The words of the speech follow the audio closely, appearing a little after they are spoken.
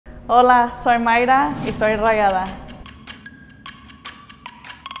Hola, soy Myra y soy Rayada.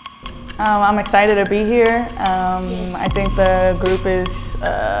 I'm excited to be here. I think the group is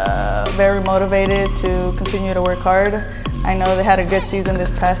very motivated to continue to work hard. I know they had a good season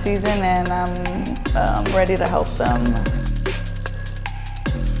this past season, and I'm ready to help them.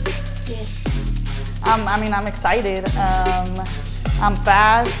 I'm excited. I'm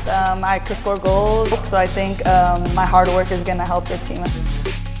fast. I could score goals, so I think my hard work is going to help the team.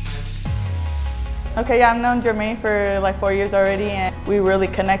 Okay, yeah, I've known Jermaine for like 4 years already, and we really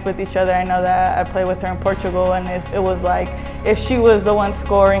connect with each other. I know that I played with her in Portugal, and it was like if she was the one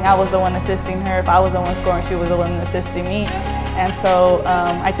scoring, I was the one assisting her. If I was the one scoring, she was the one assisting me. And so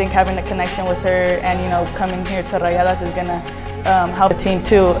I think having a connection with her and coming here to Rayadas is gonna help the team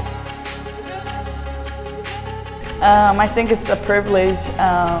too. I think it's a privilege,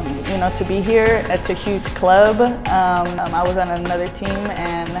 to be here. It's a huge club. I was on another team,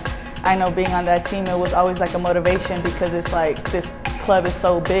 and I know being on that team, it was always like a motivation because it's like this club is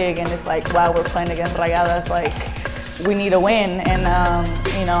so big, and it's like, wow, we're playing against Rayadas, like we need a win. And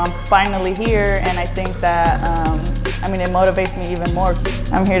I'm finally here, and I think that it motivates me even more.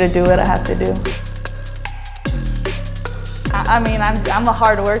 I'm here to do what I have to do. I'm a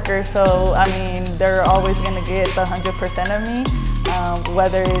hard worker, so they're always going to get the 100% of me,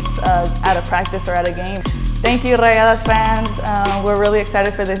 whether it's at a practice or at a game. Thank you, Rayadas fans. We're really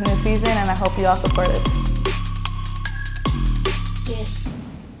excited for this new season, and I hope you all support it. Yes.